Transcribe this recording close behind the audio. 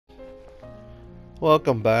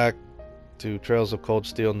Welcome back to Trails of Cold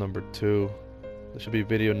Steel number 2. This should be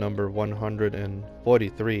video number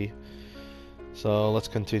 143. So let's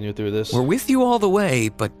continue through this. We're with you all the way,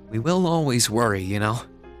 but we will always worry, you know?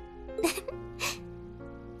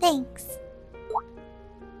 Thanks.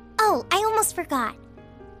 Oh, I almost forgot.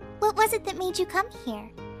 What was it that made you come here?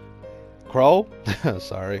 Crow?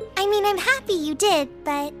 Sorry. I mean, I'm happy you did,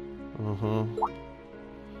 but...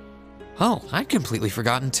 Oh, I'd completely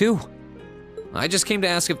forgotten too. I just came to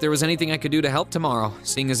ask if there was anything I could do to help tomorrow,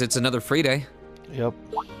 seeing as it's another free day. Yep.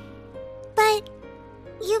 But...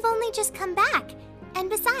 you've only just come back. And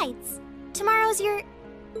besides, tomorrow's your...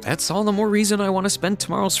 That's all the more reason I want to spend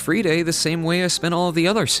tomorrow's free day the same way I spent all of the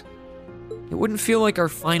others. It wouldn't feel like our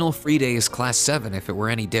final free day is Class 7 if it were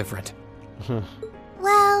any different.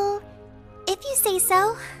 Well, if you say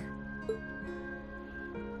so.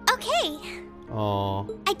 Okay.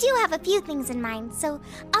 Aww. I do have a few things in mind, so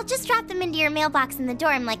I'll just drop them into your mailbox in the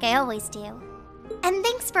dorm like I always do. And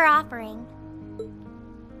thanks for offering.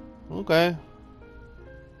 Okay.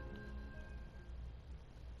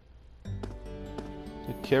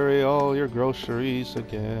 To carry all your groceries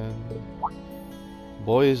again.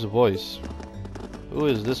 Boy's voice. Who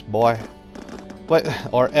is this boy? What?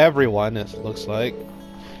 Or everyone, it looks like.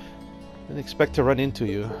 Didn't expect to run into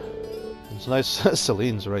you. It's nice.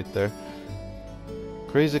 Celine's right there.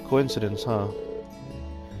 Crazy coincidence, huh?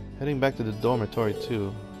 Heading back to the dormitory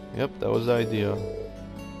too. Yep, that was the idea.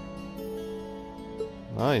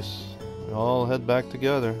 Nice. We all head back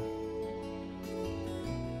together.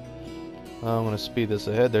 I'm gonna speed this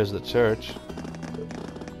ahead. There's the church.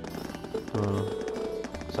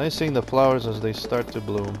 It's nice seeing the flowers as they start to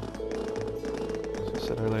bloom. As I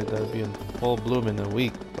said earlier, that'd be in full bloom in a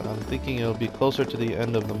week, but I'm thinking it'll be closer to the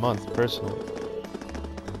end of the month, personally.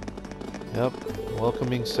 Yep,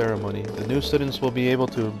 welcoming ceremony. The new students will be able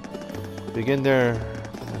to begin their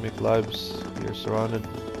academic lives here, surrounded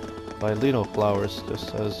by lino flowers,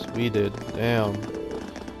 just as we did. Damn.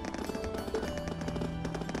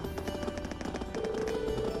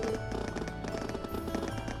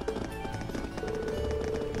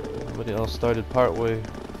 Nobody else started partway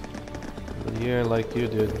in the year like you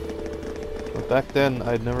did. But back then,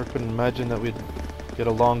 I never could imagine that we'd get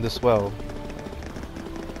along this well.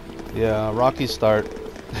 Yeah, rocky start.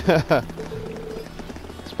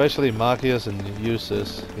 Especially Machias and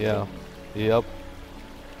Eustace. Yeah. Yep.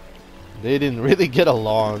 They didn't really get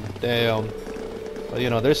along. Damn. But you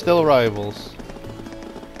know, they're still rivals.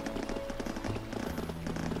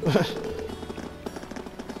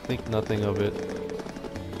 Think nothing of it.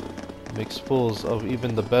 Makes fools of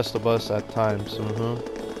even the best of us at times.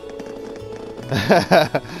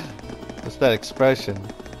 What's that expression?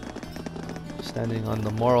 Standing on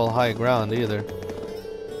the moral high ground either.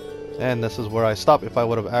 And this is where I stop if I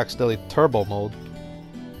would have accidentally turbo mode.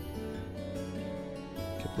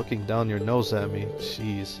 Kept looking down your nose at me.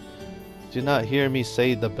 Jeez. Did you not hear me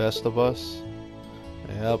say the best of us?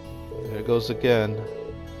 Yep. There it goes again.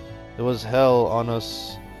 It was hell on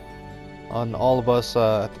us. On all of us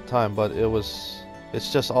at the time, but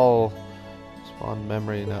it's just all fond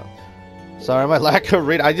memory now. Sorry, my lack of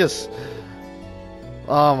read.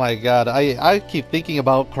 Oh my god, I keep thinking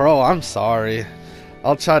about Crow. I'm sorry.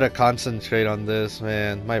 I'll try to concentrate on this,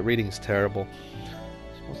 man. My reading's terrible.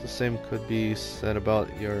 I suppose the same could be said about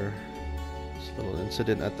your little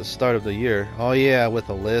incident at the start of the year. Oh yeah, with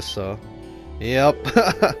Alyssa. Yep.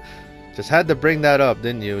 Just had to bring that up,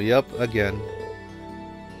 didn't you? Yep, again.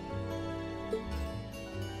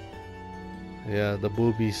 Yeah, the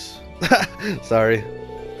boobies. Sorry.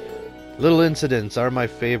 Little incidents are my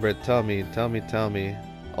favorite. Tell me.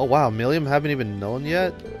 Oh wow, Milliam haven't even known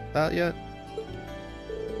that yet?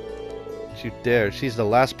 Don't you dare. She's the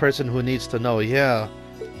last person who needs to know. Yeah.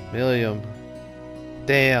 Milliam.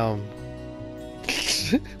 Damn.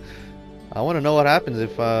 I want to know what happens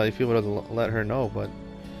if you would have let her know, but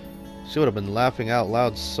she would have been laughing out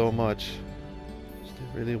loud so much. It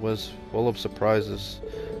really was full of surprises.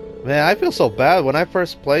 Man, I feel so bad. When I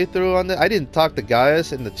first played through on I didn't talk to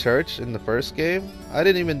Gaius in the church in the first game. I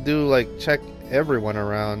didn't even do, like, check everyone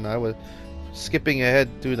around. I was skipping ahead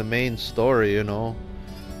through the main story, you know.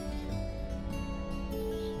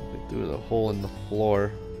 Through the hole in the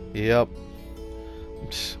floor. Yep.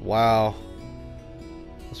 Wow.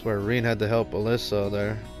 That's where Reen had to help Alyssa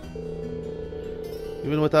there.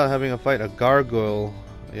 Even without having a fight, a gargoyle.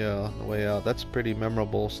 Yeah, on the way out. That's a pretty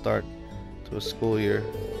memorable start to a school year.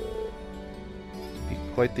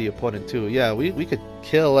 Quite the opponent too. Yeah, we could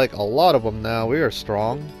kill like a lot of them now. We are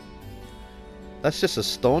strong. That's just a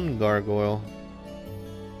stone gargoyle.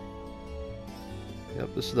 Yep,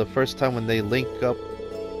 this is the first time when they link up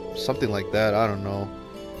something like that. I don't know.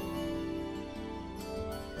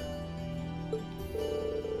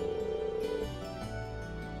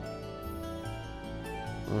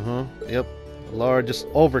 Yep. Laura just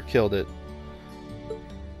overkilled it.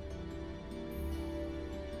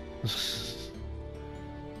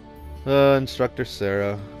 Instructor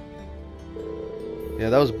Sarah. Yeah,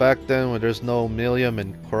 that was back then when there's no Milliam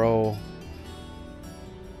and Crow.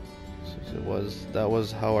 That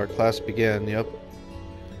was how our class began. Yep.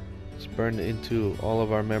 It's burned into all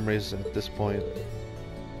of our memories at this point.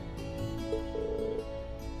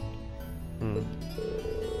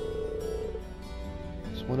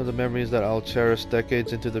 It's one of the memories that I'll cherish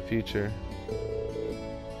decades into the future.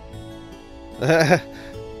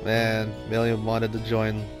 Man, Milliam wanted to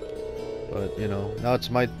join, but you know, now it's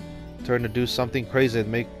my turn to do something crazy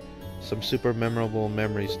and make some super memorable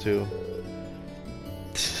memories too.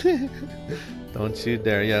 Don't you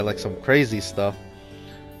dare. Yeah, like some crazy stuff.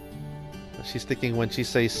 She's thinking when she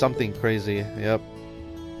says something crazy. Yep.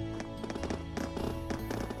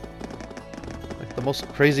 Like the most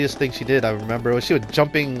craziest thing she did, I remember, was she was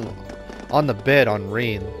jumping on the bed on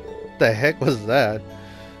Rain. What the heck was that?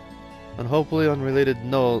 On hopefully unrelated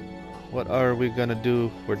note, what are we gonna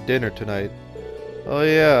do for dinner tonight? Oh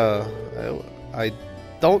yeah, I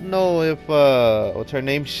don't know if what's her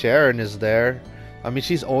name, Sharon, is there. I mean,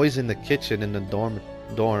 she's always in the kitchen in the dorm,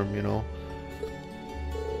 you know.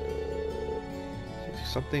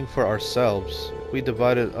 Something for ourselves. If we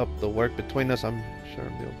divided up the work between us, I'm sure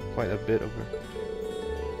it'll be quite a bit of her.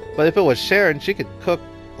 But if it was Sharon, she could cook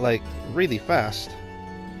like really fast.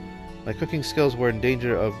 My cooking skills were in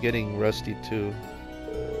danger of getting rusty too.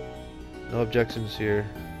 No objections here.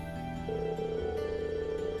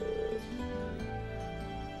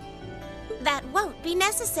 That won't be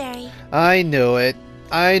necessary. I knew it.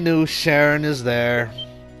 I knew Sharon is there.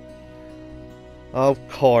 Of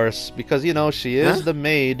course, because you know she is the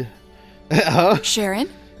maid. Sharon?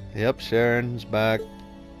 Yep, Sharon's back.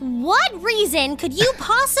 What reason could you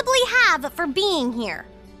possibly have for being here?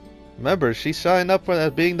 Remember, she signed up for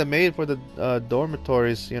that, being the maid for the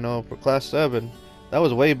dormitories, you know, for class 7. That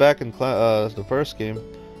was way back in the first game.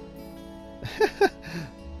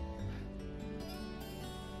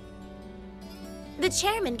 The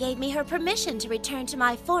chairman gave me her permission to return to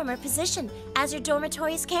my former position as your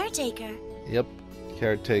dormitory's caretaker. Yep,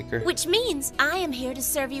 caretaker. Which means I am here to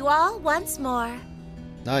serve you all once more.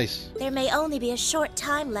 Nice. There may only be a short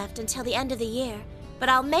time left until the end of the year, but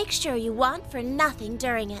I'll make sure you want for nothing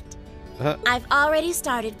during it. I've already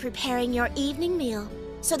started preparing your evening meal,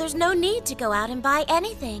 so there's no need to go out and buy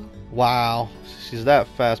anything. Wow, she's that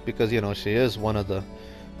fast because, you know, she is one of the,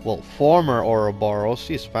 well, former Ouroboros.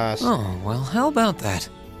 She's fast. Oh, well, how about that?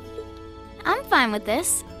 I'm fine with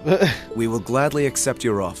this. We will gladly accept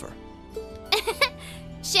your offer.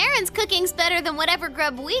 Sharon's cooking's better than whatever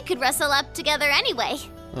grub we could rustle up together anyway.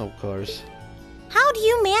 Of course. How do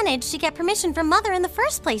you manage to get permission from Mother in the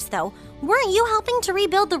first place, though? Weren't you helping to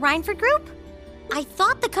rebuild the Rhineford group? I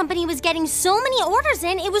thought the company was getting so many orders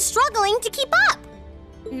in, it was struggling to keep up.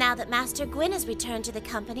 Now that Master Gwyn has returned to the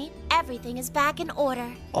company, everything is back in order.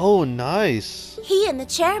 Oh, nice. He and the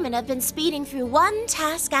chairman have been speeding through one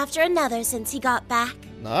task after another since he got back.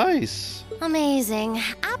 Nice. Amazing.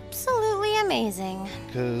 Absolutely amazing.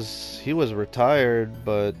 Because he was retired,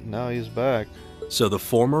 but now he's back. So the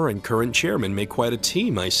former and current chairman make quite a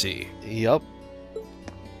team, I see. Yup.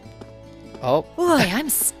 Oh. Boy, I'm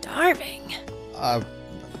starving.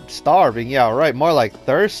 Starving, yeah, right. More like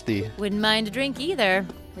thirsty. Wouldn't mind a drink either.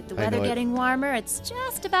 With the I weather know it. getting warmer, it's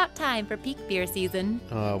just about time for peak beer season.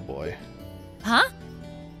 Oh, boy. Huh?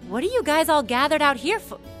 What are you guys all gathered out here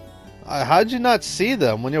for? How'd you not see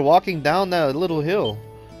them when you're walking down that little hill?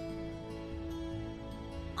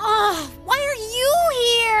 Oh, why are you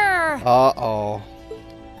here? Uh-oh.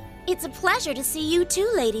 It's a pleasure to see you too,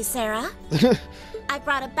 Lady Sarah. I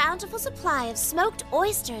brought a bountiful supply of smoked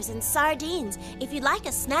oysters and sardines if you'd like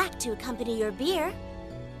a snack to accompany your beer.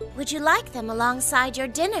 Would you like them alongside your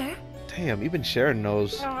dinner? Damn, even Sharon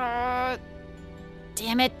knows. Damn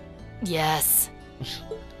it. Yes.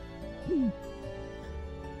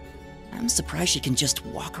 I'm surprised she can just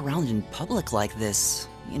walk around in public like this.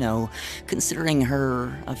 You know, considering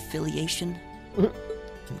her affiliation.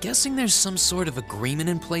 I'm guessing there's some sort of agreement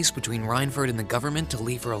in place between Rhineford and the government to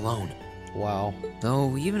leave her alone. Wow.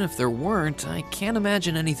 Though, even if there weren't, I can't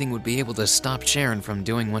imagine anything would be able to stop Sharon from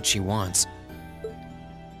doing what she wants.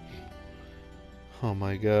 Oh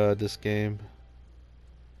my god, this game.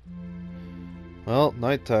 Well,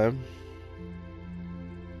 nighttime.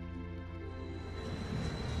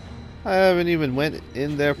 I haven't even went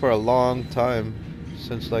in there for a long time.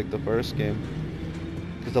 Since like the first game.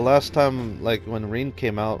 Because the last time, like when Reen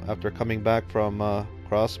came out after coming back from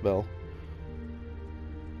Crossbell,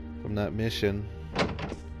 from that mission.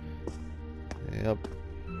 Yep.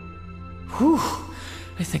 Whew.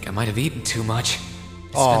 I think I might have eaten too much.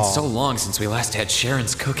 It's been so long since we last had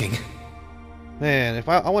Sharon's cooking. Man, if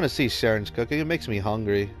I want to see Sharon's cooking, it makes me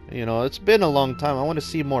hungry. You know, it's been a long time. I want to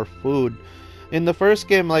see more food. In the first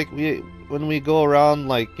game, like when we go around,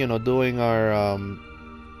 like, you know, doing our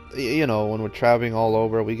you know, when we're traveling all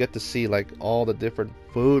over, we get to see like all the different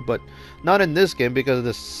food, but not in this game because of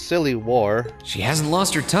this silly war. She hasn't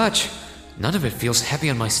lost her touch. None of it feels heavy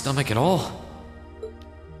on my stomach at all.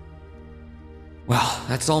 Well,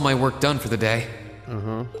 that's all my work done for the day.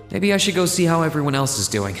 Maybe I should go see how everyone else is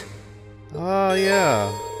doing. Oh, yeah.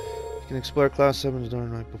 You can explore Class 7's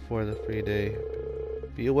dorm right before the free day.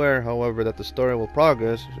 Be aware, however, that the story will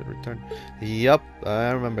progress. You should return. Yup,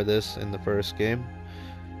 I remember this in the first game.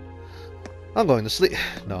 I'm going to sleep.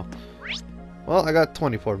 No. Well, I got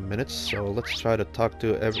 24 minutes, so let's try to talk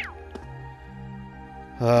to every...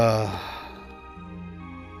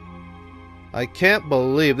 I can't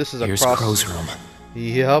believe this is a Here's Crow's room.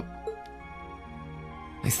 Yup.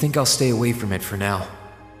 I think I'll stay away from it for now.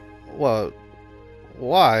 Well,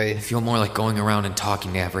 why? I feel more like going around and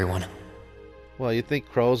talking to everyone. Well, you think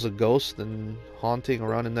Crow's a ghost and haunting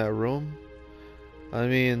around in that room? I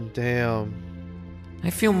mean, damn. I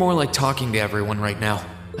feel more like talking to everyone right now.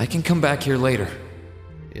 I can come back here later.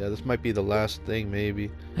 Yeah, this might be the last thing,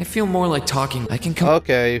 maybe. I feel more like talking. I can come...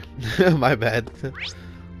 Okay, my bad. Let's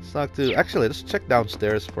talk to... Actually, let's check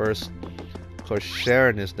downstairs first. Of course,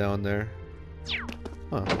 Sharon is down there.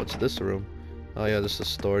 Huh, what's this room? Oh yeah, this is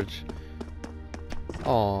storage.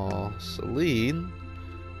 Aw, Celine.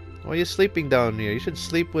 Why are you sleeping down here? You should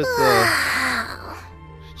sleep with, Emma.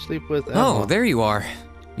 Oh, there you are.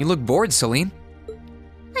 You look bored, Celine.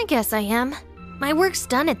 I guess I am. My work's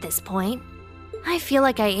done at this point. I feel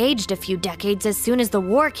like I aged a few decades as soon as the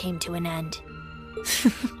war came to an end.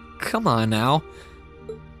 Come on now.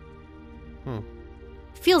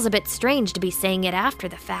 Feels a bit strange to be saying it after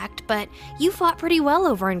the fact, but you fought pretty well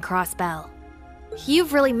over in Crossbell.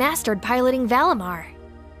 You've really mastered piloting Valimar.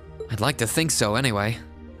 I'd like to think so anyway.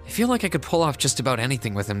 I feel like I could pull off just about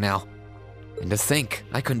anything with him now. And to think,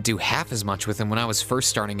 I couldn't do half as much with him when I was first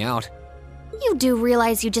starting out. You do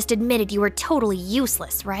realize you just admitted you were totally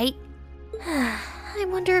useless, right? I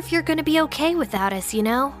wonder if you're gonna be okay without us, you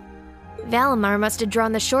know? Valimar must have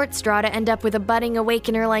drawn the short straw to end up with a budding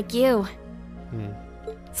awakener like you.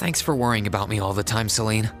 Thanks for worrying about me all the time,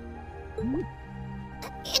 Celine.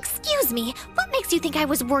 Excuse me, what makes you think I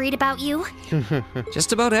was worried about you?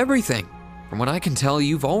 Just about everything. From what I can tell,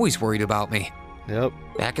 you've always worried about me. Yep.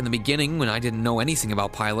 Back in the beginning, when I didn't know anything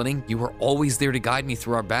about piloting, you were always there to guide me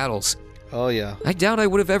through our battles. Oh yeah. I doubt I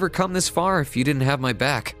would have ever come this far if you didn't have my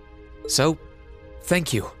back. So,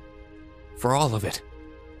 thank you. For all of it.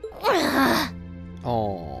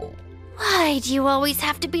 Oh. Why do you always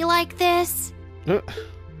have to be like this?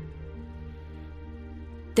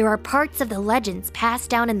 There are parts of the legends passed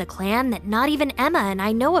down in the clan that not even Emma and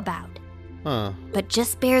I know about. Huh. But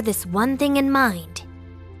just bear this one thing in mind.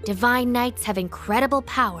 Divine Knights have incredible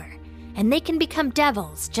power, and they can become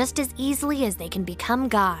devils just as easily as they can become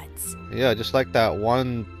gods. Yeah, just like that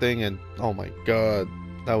one thing, and oh my god,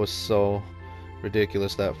 that was so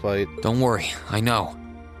ridiculous, that fight. Don't worry, I know.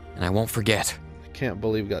 And I won't forget. I can't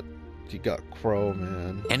believe you got Crow,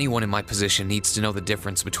 man. Anyone in my position needs to know the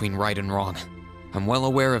difference between right and wrong. I'm well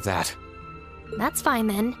aware of that. That's fine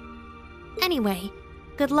then. Anyway,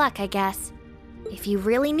 good luck, I guess. If you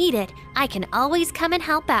really need it, I can always come and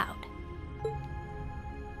help out.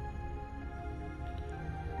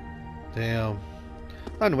 Damn.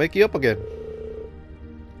 I'll wake you up again.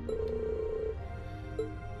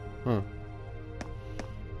 Huh.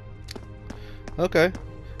 Okay.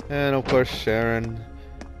 And of course, Sharon,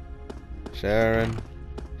 can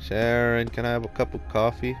I have a cup of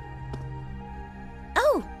coffee?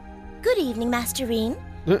 Oh, good evening, Master Reen.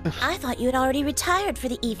 I thought you had already retired for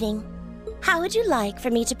the evening. How would you like for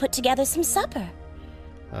me to put together some supper?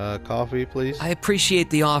 Coffee, please? I appreciate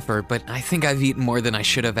the offer, but I think I've eaten more than I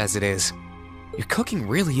should have as it is. Your cooking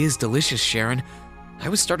really is delicious, Sharon. I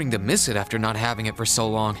was starting to miss it after not having it for so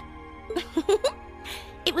long.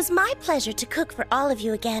 It was my pleasure to cook for all of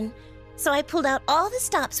you again, so I pulled out all the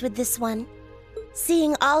stops with this one.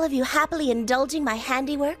 Seeing all of you happily indulging my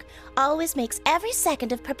handiwork always makes every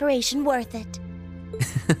second of preparation worth it.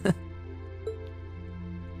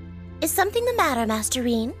 Is something the matter, Master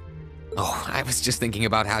Reen? Oh, I was just thinking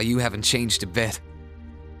about how you haven't changed a bit.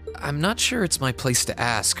 I'm not sure it's my place to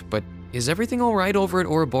ask, but is everything all right over at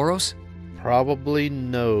Ouroboros? Probably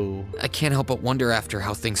no. I can't help but wonder after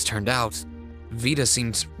how things turned out. Vita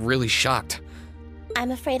seems really shocked.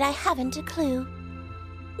 I'm afraid I haven't a clue.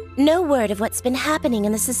 No word of what's been happening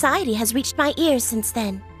in the society has reached my ears since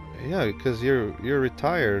then. Yeah, because you're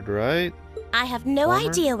retired, right? I have no Former?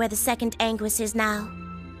 idea where the second Anguis is now.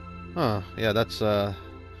 Huh, yeah, that's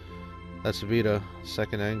Vita,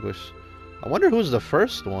 second Anguish. I wonder who's the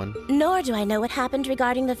first one. Nor do I know what happened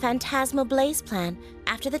regarding the Phantasmal Blaze plan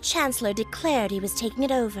after the Chancellor declared he was taking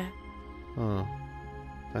it over. Huh.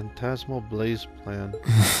 Phantasmal Blaze plan.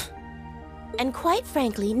 And quite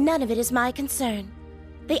frankly, none of it is my concern.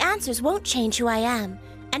 The answers won't change who I am,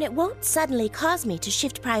 and it won't suddenly cause me to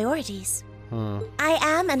shift priorities. Huh. I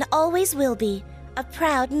am and always will be a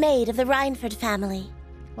proud maid of the Rhineford family.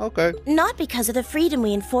 Okay. Not because of the freedom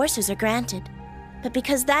we enforcers are granted, but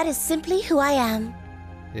because that is simply who I am.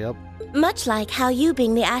 Yep. Much like how you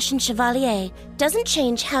being the Ashen Chevalier doesn't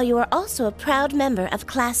change how you are also a proud member of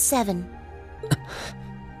Class 7.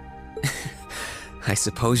 I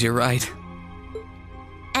suppose you're right.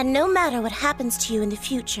 And no matter what happens to you in the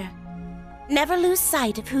future, never lose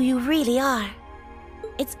sight of who you really are.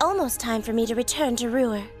 It's almost time for me to return to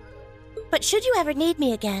Ruhr. But should you ever need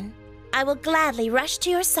me again, I will gladly rush to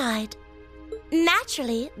your side.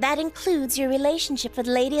 Naturally, that includes your relationship with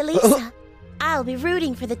Lady Elisa. I'll be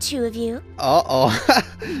rooting for the two of you. Uh-oh.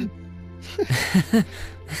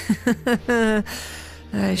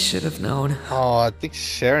 I should have known. Oh, I think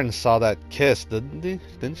Sharon saw that kiss,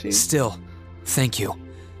 didn't she? Still, thank you.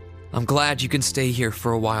 I'm glad you can stay here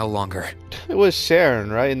for a while longer. It was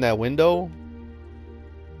Sharon, right, in that window?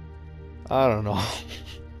 I don't know.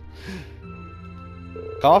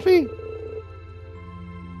 Coffee?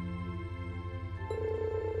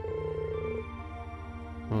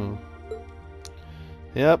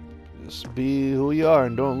 Yep. Just be who you are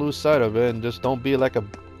and don't lose sight of it, and just don't be like a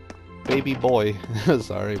baby boy.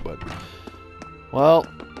 Sorry, but... Well,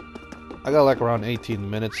 I got like around 18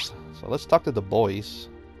 minutes, so let's talk to the boys.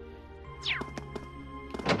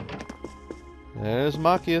 There's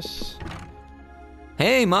Machias.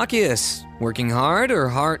 Hey, Machias. Working hard or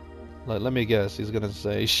hard? Let me guess, he's gonna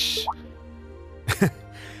say shh.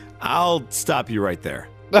 I'll stop you right there.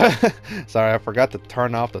 Sorry, I forgot to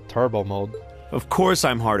turn off the turbo mode. Of course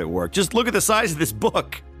I'm hard at work. Just look at the size of this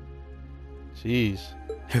book. Jeez.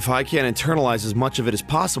 If I can't internalize as much of it as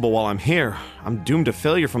possible while I'm here, I'm doomed to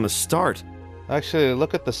failure from the start. Actually,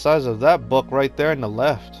 look at the size of that book right there on the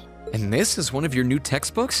left. And this is one of your new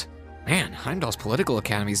textbooks? Man, Heimdall's political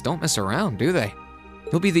academies don't mess around, do they?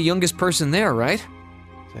 You'll be the youngest person there, right?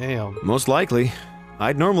 Damn. Most likely.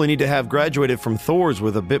 I'd normally need to have graduated from Thor's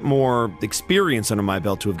with a bit more experience under my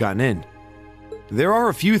belt to have gotten in. There are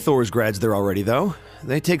a few Thor's grads there already, though.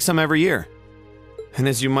 They take some every year. And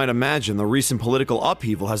as you might imagine, the recent political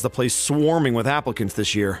upheaval has the place swarming with applicants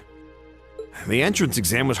this year. The entrance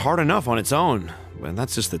exam was hard enough on its own, but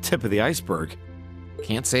that's just the tip of the iceberg.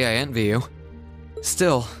 Can't say I envy you.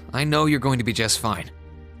 Still, I know you're going to be just fine.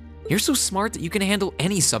 You're so smart that you can handle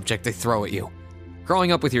any subject they throw at you.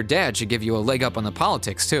 Growing up with your dad should give you a leg up on the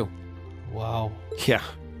politics, too. Wow. Yeah,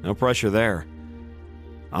 no pressure there.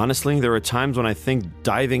 Honestly, there are times when I think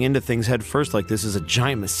diving into things head first like this is a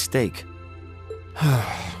giant mistake.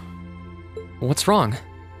 What's wrong?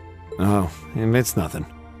 Oh, it's nothing.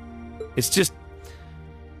 It's just...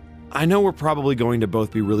 I know we're probably going to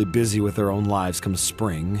both be really busy with our own lives come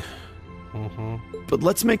spring. But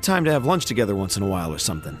let's make time to have lunch together once in a while or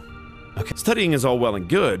something. Okay, studying is all well and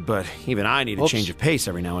good, but even I need a change of pace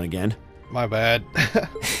every now and again. My bad.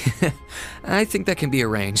 I think that can be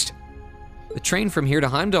arranged. The train from here to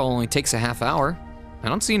Heimdall only takes a half hour. I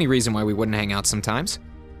don't see any reason why we wouldn't hang out sometimes.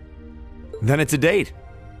 Then it's a date.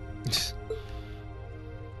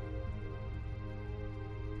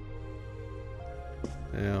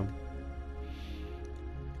 Yeah.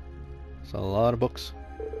 It's a lot of books.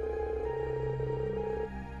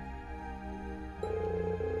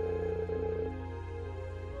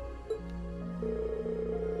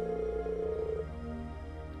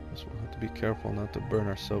 Guess we'll have to be careful not to burn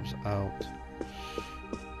ourselves out.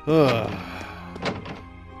 Ugh.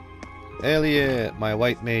 Elliot, my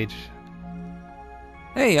white mage.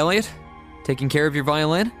 Hey, Elliot. Taking care of your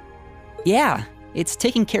violin? Yeah, it's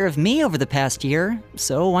taken care of me over the past year,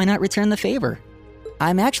 so why not return the favor?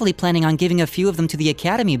 I'm actually planning on giving a few of them to the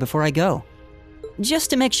academy before I go. Just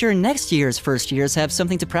to make sure next year's first years have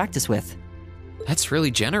something to practice with. That's really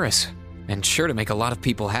generous, and sure to make a lot of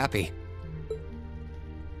people happy.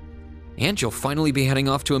 And you'll finally be heading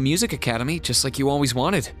off to a music academy, just like you always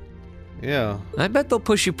wanted. Yeah. I bet they'll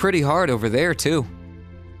push you pretty hard over there, too.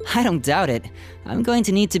 I don't doubt it. I'm going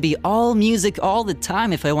to need to be all music all the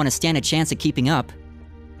time if I want to stand a chance at keeping up.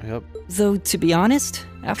 Yep. Though, to be honest,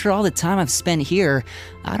 after all the time I've spent here,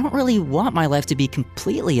 I don't really want my life to be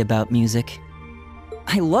completely about music.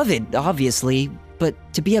 I love it, obviously, but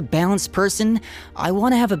to be a balanced person, I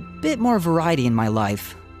want to have a bit more variety in my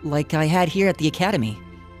life, like I had here at the academy.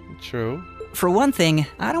 True. For one thing,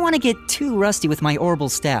 I don't want to get too rusty with my orbital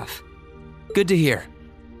staff. Good to hear.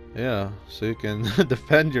 Yeah, so you can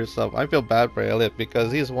defend yourself. I feel bad for Elliot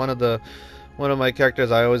because he's one of my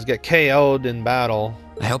characters I always get KO'd in battle.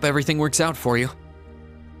 I hope everything works out for you.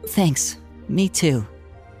 Thanks. Me too.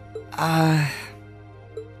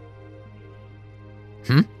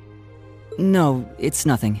 No, it's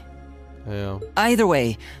nothing. Yeah. Either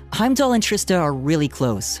way, Heimdall and Trista are really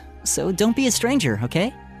close, so don't be a stranger,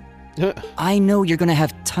 okay? I know you're gonna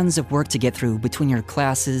have tons of work to get through between your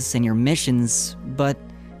classes and your missions, but...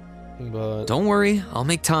 Don't worry, I'll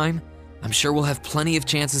make time. I'm sure we'll have plenty of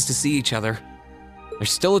chances to see each other. There's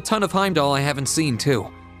still a ton of Heimdall I haven't seen,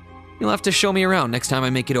 too. You'll have to show me around next time I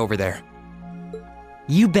make it over there.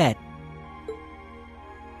 You bet.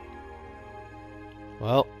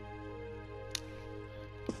 Well,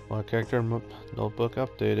 my character notebook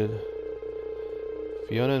updated.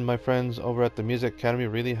 Fiona and my friends over at the Music Academy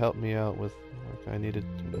really helped me out with work I needed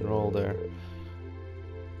to enroll there.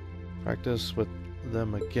 Practice with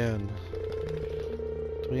them again.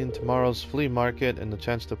 Between tomorrow's flea market and the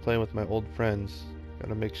chance to play with my old friends.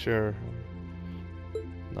 Gotta make sure.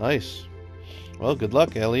 Nice. Well, good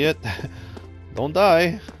luck, Elliot. Don't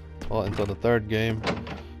die. Well, until the third game.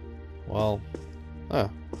 Well,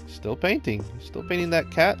 still painting. Still painting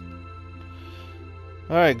that cat.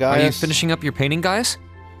 Alright, guys. Are you finishing up your painting, guys?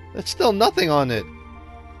 There's still nothing on it.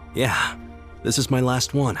 Yeah, this is my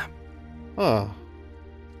last one. Huh.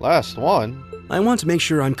 Last one? I want to make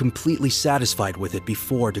sure I'm completely satisfied with it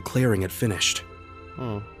before declaring it finished.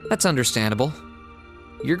 That's understandable.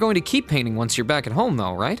 You're going to keep painting once you're back at home,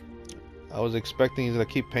 though, right? I was expecting you to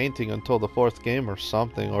keep painting until the fourth game or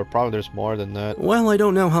something, or probably there's more than that. Well, I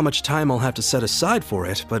don't know how much time I'll have to set aside for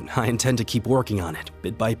it, but I intend to keep working on it,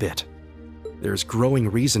 bit by bit. There's growing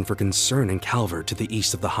reason for concern in Calvert to the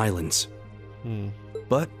east of the Highlands.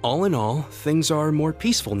 But all in all, things are more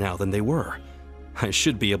peaceful now than they were. I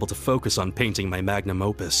should be able to focus on painting my magnum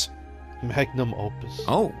opus. Magnum opus.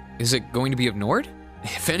 Oh, is it going to be of Nord?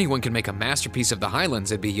 If anyone can make a masterpiece of the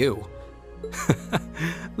Highlands, it'd be you.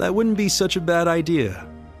 That wouldn't be such a bad idea.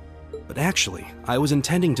 But actually, I was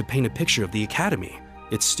intending to paint a picture of the Academy,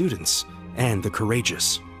 its students, and the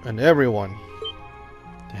courageous. And everyone.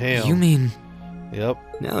 Damn. You mean... Yep.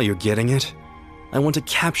 Now you're getting it. I want to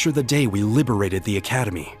capture the day we liberated the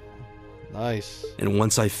Academy. Nice. And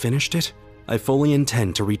once I've finished it, I fully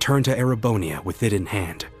intend to return to Erebonia with it in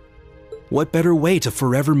hand. What better way to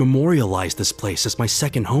forever memorialize this place as my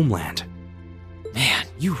second homeland? Man,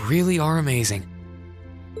 you really are amazing.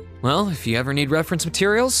 Well, if you ever need reference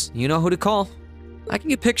materials, you know who to call. I can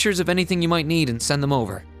get pictures of anything you might need and send them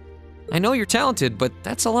over. I know you're talented, but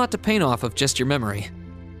that's a lot to paint off of just your memory.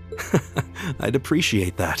 I'd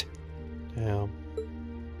appreciate that. Damn.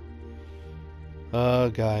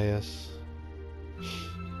 Gaius.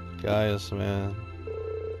 Gaius, man.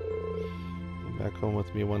 Come back home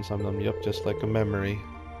with me once I'm done. Yup, just like a memory.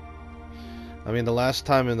 I mean, the last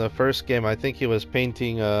time in the first game, I think he was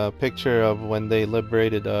painting a picture of when they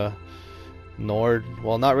liberated Nord.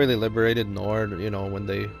 Well, not really liberated Nord, you know, when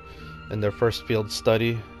they in their first field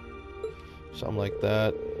study. Something like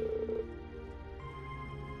that.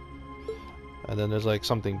 And then there's like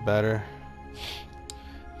something better.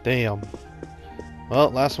 Damn. Well,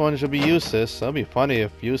 last one should be Eustace. That'd be funny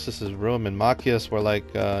if Eustace's room and Machias were like,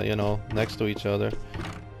 you know, next to each other.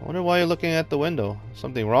 I wonder why you're looking at the window.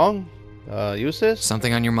 Something wrong? Eustace?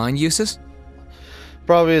 Something on your mind, Eustace?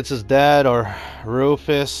 Probably it's his dad or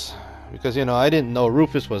Rufus. Because, you know, I didn't know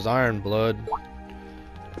Rufus was Iron Blood.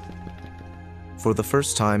 For the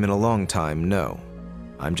first time in a long time, no.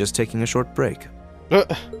 I'm just taking a short break.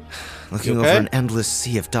 Looking over an endless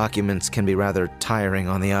sea of documents can be rather tiring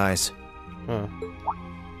on the eyes. Huh.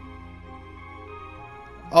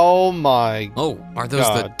 Oh my Oh, are those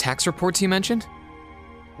God. the tax reports you mentioned?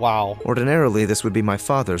 Wow. Ordinarily, this would be my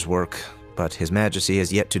father's work, but His Majesty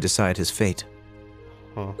has yet to decide his fate.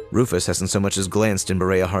 Huh. Rufus hasn't so much as glanced in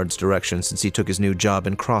Bereahard's direction since he took his new job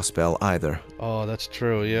in Crossbell either. Oh, that's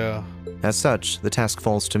true, yeah. As such, the task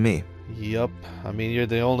falls to me. Yup. I mean, you're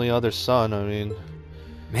the only other son, I mean...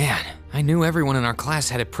 Man, I knew everyone in our class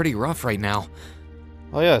had it pretty rough right now.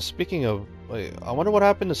 Oh yeah, speaking of... Wait, I wonder what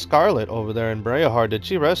happened to Scarlet over there in Bereahard. Did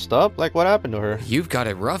she rest up? Like, what happened to her? You've got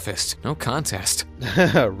it roughest, no contest.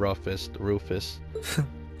 Roughest, Rufus.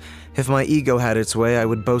 If my ego had its way, I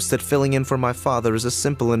would boast that filling in for my father is a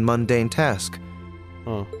simple and mundane task.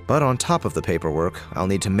 But on top of the paperwork, I'll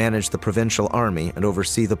need to manage the provincial army and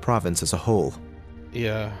oversee the province as a whole.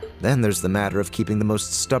 Yeah. Then there's the matter of keeping the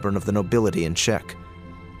most stubborn of the nobility in check.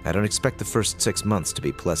 I don't expect the first 6 months to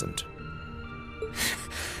be pleasant.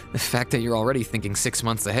 The fact that you're already thinking 6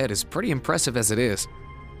 months ahead is pretty impressive as it is.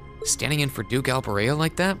 Standing in for Duke Alperea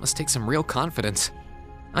like that must take some real confidence.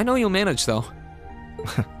 I know you'll manage, though.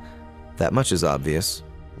 That much is obvious.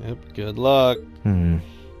 Yep, good luck.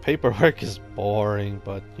 Paperwork is boring,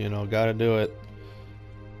 but, you know, gotta do it.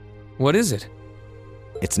 What is it?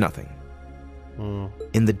 It's nothing.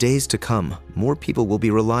 In the days to come, more people will be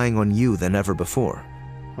relying on you than ever before.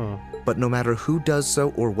 But no matter who does so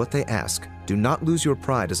or what they ask, do not lose your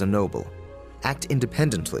pride as a noble. Act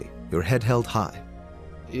independently, your head held high.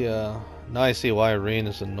 Yeah, now I see why Irene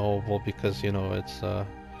is a noble, because, you know, it's,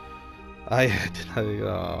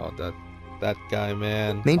 that guy,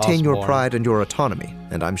 man. Maintain your Osborne. pride and your autonomy,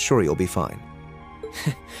 and I'm sure you'll be fine.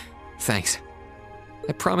 Thanks.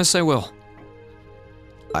 I promise I will.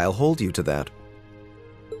 I'll hold you to that.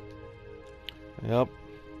 Yep.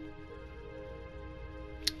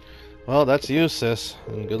 Well, that's you, sis.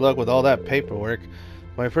 And good luck with all that paperwork.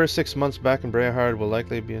 My first 6 months back in Brayhard will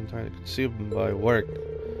likely be entirely consumed by work.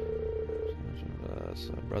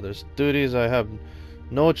 Brother's duties, I have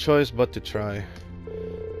no choice but to try.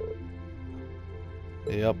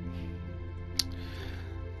 Yep.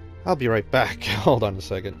 I'll be right back. Hold on a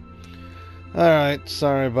second. Alright,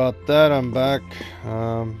 sorry about that. I'm back.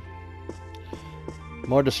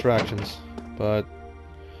 More distractions. But,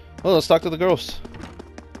 well, let's talk to the girls.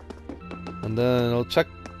 And then I'll check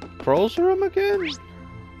Crow's room again?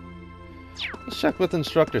 Let's check with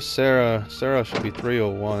instructor Sarah. Sarah should be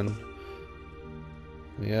 301.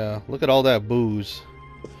 Yeah, look at all that booze.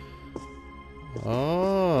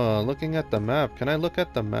 Oh, looking at the map. Can I look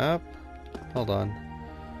at the map? Hold on.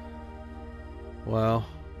 Wow.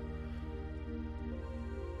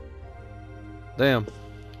 Damn.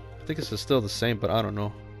 I think this is still the same, but I don't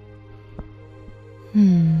know.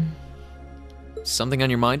 Something on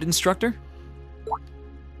your mind, instructor?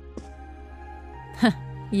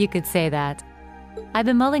 You could say that. I've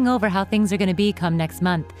been mulling over how things are going to be come next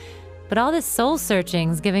month, but all this soul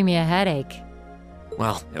searching's giving me a headache.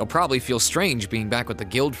 Well, it'll probably feel strange being back with the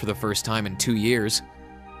guild for the first time in 2 years.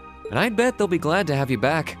 And I'd bet they'll be glad to have you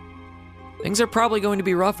back. Things are probably going to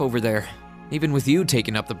be rough over there, even with you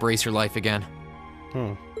taking up the bracer life again.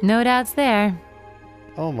 No doubts there.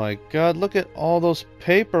 Oh my god, look at all those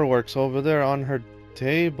paperworks over there on her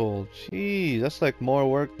table. Gee, that's like more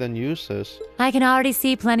work than you, sis. I can already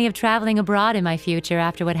see plenty of traveling abroad in my future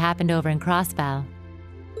after what happened over in Crossbow.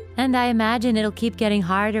 And I imagine it'll keep getting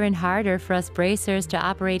harder and harder for us bracers to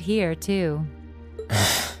operate here, too.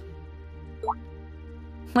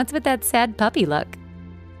 What's with that sad puppy look?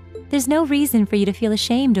 There's no reason for you to feel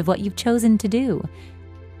ashamed of what you've chosen to do.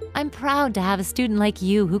 I'm proud to have a student like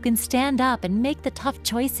you who can stand up and make the tough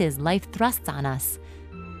choices life thrusts on us.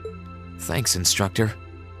 Thanks, instructor.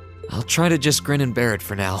 I'll try to just grin and bear it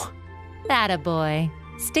for now. Attaboy.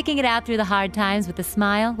 Sticking it out through the hard times with a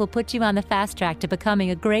smile will put you on the fast track to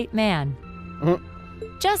becoming a great man.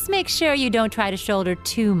 Just make sure you don't try to shoulder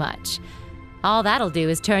too much. All that'll do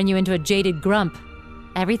is turn you into a jaded grump.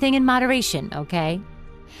 Everything in moderation, okay?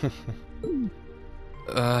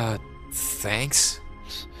 Thanks?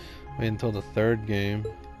 Wait until the third game.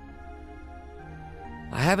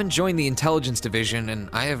 I haven't joined the intelligence division, and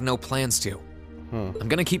I have no plans to. I'm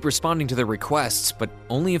gonna keep responding to their requests, but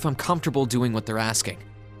only if I'm comfortable doing what they're asking.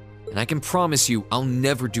 And I can promise you, I'll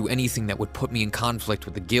never do anything that would put me in conflict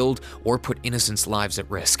with the guild or put innocents' lives at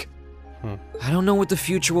risk. I don't know what the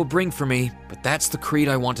future will bring for me, but that's the creed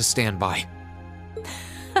I want to stand by.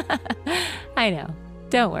 I know.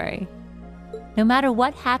 Don't worry. No matter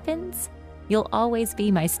what happens, you'll always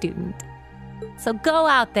be my student. So go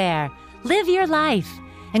out there, live your life,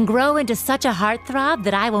 and grow into such a heartthrob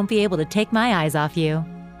that I won't be able to take my eyes off you.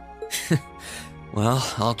 Well,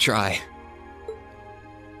 I'll try.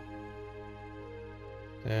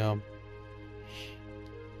 Damn.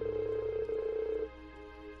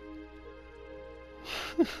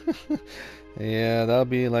 Yeah, that'll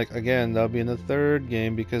be like, again, that'll be in the third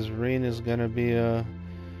game because Reen is gonna be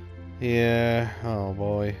yeah, oh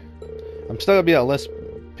boy. I'm still gonna be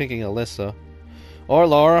picking Alyssa. Or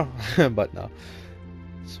Laura, but no.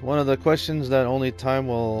 It's one of the questions that only time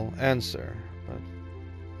will answer. But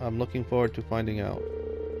I'm looking forward to finding out.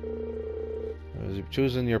 As you've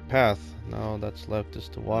chosen your path, now that's left is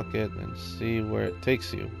to walk it and see where it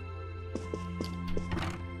takes you.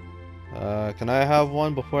 Can I have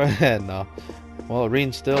one before I no. Well,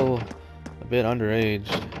 Reen's still a bit underage.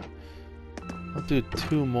 I'll do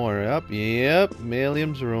 2 more. Yep,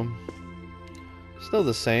 Malium's room. Still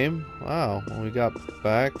the same. Wow, when we got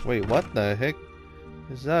back. Wait, what the heck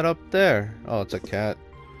is that up there? Oh, it's a cat.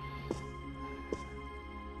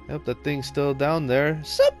 Yep, that thing's still down there.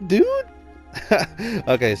 Sup, dude?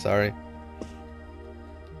 Okay, sorry.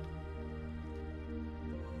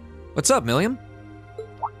 What's up, Milliam?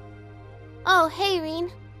 Oh, hey,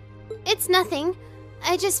 Reen. It's nothing.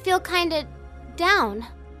 I just feel kinda down.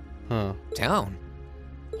 Huh. Down?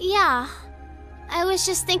 Yeah. I was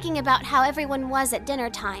just thinking about how everyone was at dinner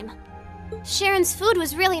time. Sharon's food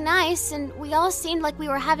was really nice, and we all seemed like we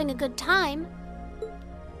were having a good time.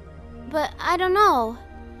 But I don't know.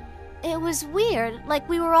 It was weird, like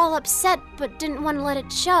we were all upset but didn't want to let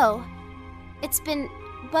it show. It's been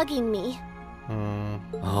bugging me.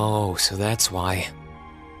 Oh, so that's why.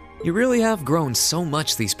 You really have grown so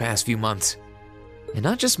much these past few months. And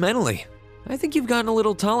not just mentally. I think you've gotten a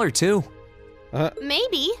little taller, too.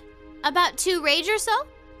 Maybe. About 2 rage or so?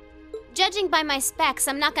 Judging by my specs,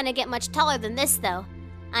 I'm not gonna get much taller than this, though.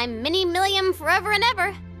 I'm Mini Milliam forever and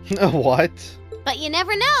ever. What? But you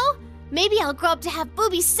never know. Maybe I'll grow up to have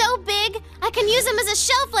boobies so big, I can use them as a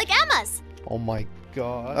shelf like Emma's. Oh my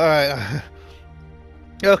god. Alright.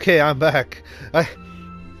 Okay, I'm back.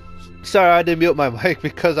 Sorry, I didn't mute my mic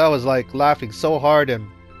because I was like laughing so hard and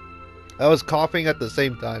I was coughing at the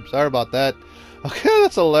same time. Sorry about that. Okay,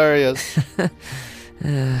 that's hilarious.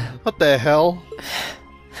 What the hell?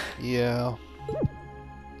 Yeah.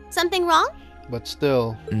 Something wrong? But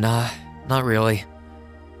still. Nah, not really.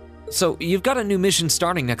 So, you've got a new mission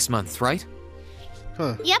starting next month, right?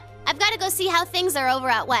 Huh. Yep, I've got to go see how things are over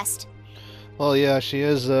out west. Well, yeah, she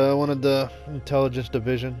is one of the intelligence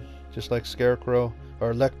division, just like Scarecrow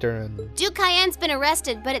or Lecter and... Duke Cayenne's been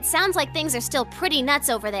arrested, but it sounds like things are still pretty nuts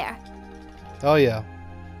over there. Oh, yeah.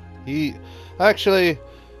 He... Actually,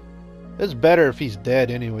 it's better if he's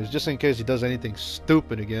dead anyways, just in case he does anything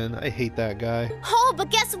stupid again. I hate that guy. Oh,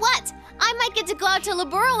 but guess what? I might get to go out to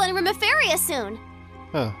Laburel and Remiferia soon.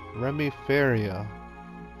 Huh, Remiferia.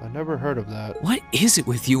 I never heard of that. What is it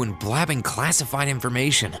with you and blabbing classified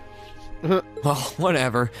information? Well,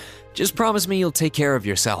 whatever. Just promise me you'll take care of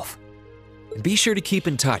yourself. And be sure to keep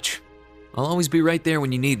in touch. I'll always be right there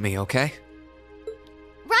when you need me, okay?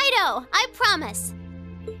 Righto, I promise.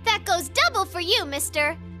 That goes double for you,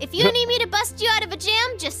 mister. If you need me to bust you out of a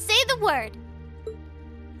jam, just say the word.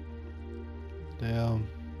 Damn.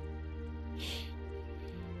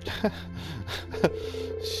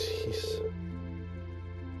 Jeez.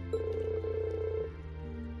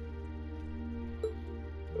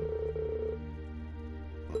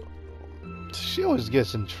 She always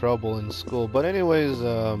gets in trouble in school, but anyways,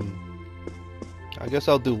 I guess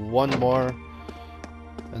I'll do one more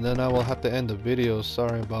and then I will have to end the video.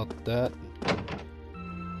 Sorry about that.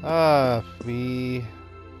 Ah, my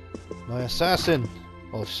assassin.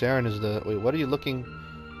 Oh, Sharon is the... Wait, what are you looking...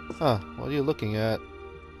 Huh, what are you looking at?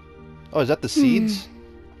 Oh, is that the seeds?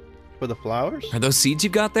 For the flowers? Are those seeds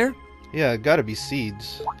you've got there? Yeah, it gotta be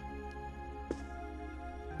seeds.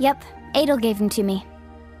 Yep, Adel gave them to me.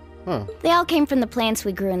 Huh. They all came from the plants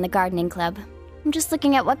we grew in the gardening club. I'm just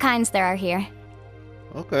looking at what kinds there are here.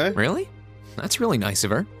 Okay. Really? That's really nice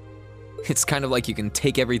of her. It's kind of like you can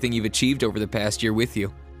take everything you've achieved over the past year with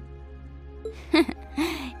you.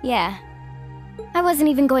 Yeah. I wasn't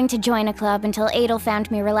even going to join a club until Adel found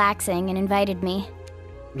me relaxing and invited me.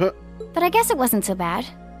 But I guess it wasn't so bad.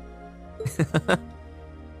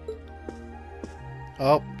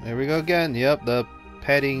 Oh, here we go again. Yep, the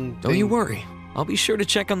petting thing. Don't you worry. I'll be sure to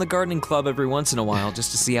check on the gardening club every once in a while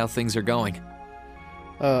just to see how things are going.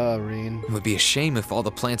 Reen. It would be a shame if all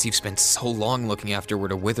the plants you've spent so long looking after were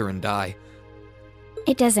to wither and die.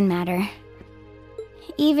 It doesn't matter.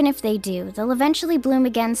 Even if they do, they'll eventually bloom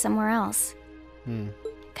again somewhere else.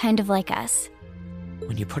 Kind of like us.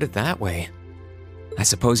 When you put it that way, I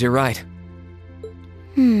suppose you're right.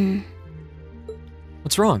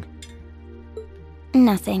 What's wrong?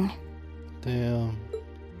 Nothing. Damn.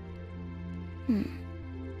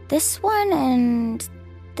 This one and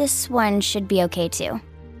this one should be okay too.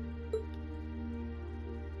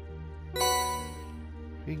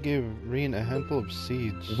 He gave Reen a handful of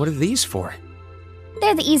seeds. What are these for?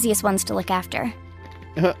 They're the easiest ones to look after.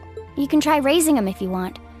 You can try raising them if you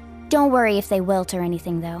want. Don't worry if they wilt or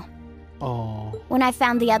anything, though. Oh. When I've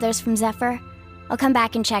found the others from Zephyr, I'll come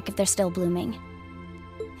back and check if they're still blooming.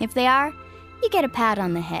 If they are, you get a pat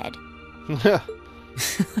on the head.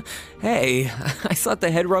 Hey, I thought the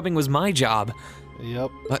head rubbing was my job. Yep.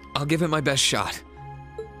 But I'll give it my best shot.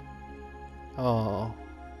 Oh.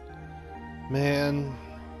 Man,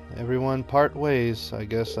 everyone part ways. I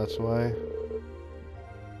guess that's why.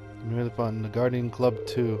 Really fun. The Guardian Club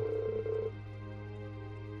 2.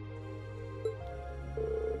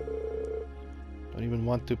 Don't even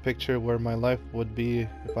want to picture where my life would be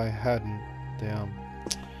if I hadn't. Damn.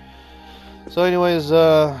 So anyways,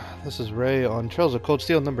 this is Ray on Trails of Cold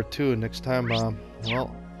Steel number 2. Next time,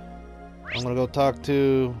 well, I'm gonna go talk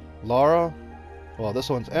to Laura. Well, this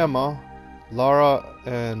one's Emma, Laura,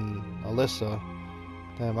 and Alyssa.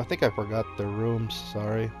 Damn, I think I forgot their rooms,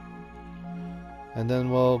 sorry. And then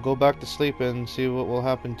we'll go back to sleep and see what will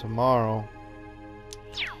happen tomorrow.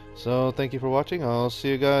 So, thank you for watching. I'll see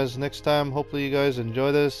you guys next time. Hopefully you guys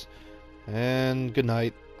enjoy this. And good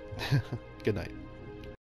night. Good night.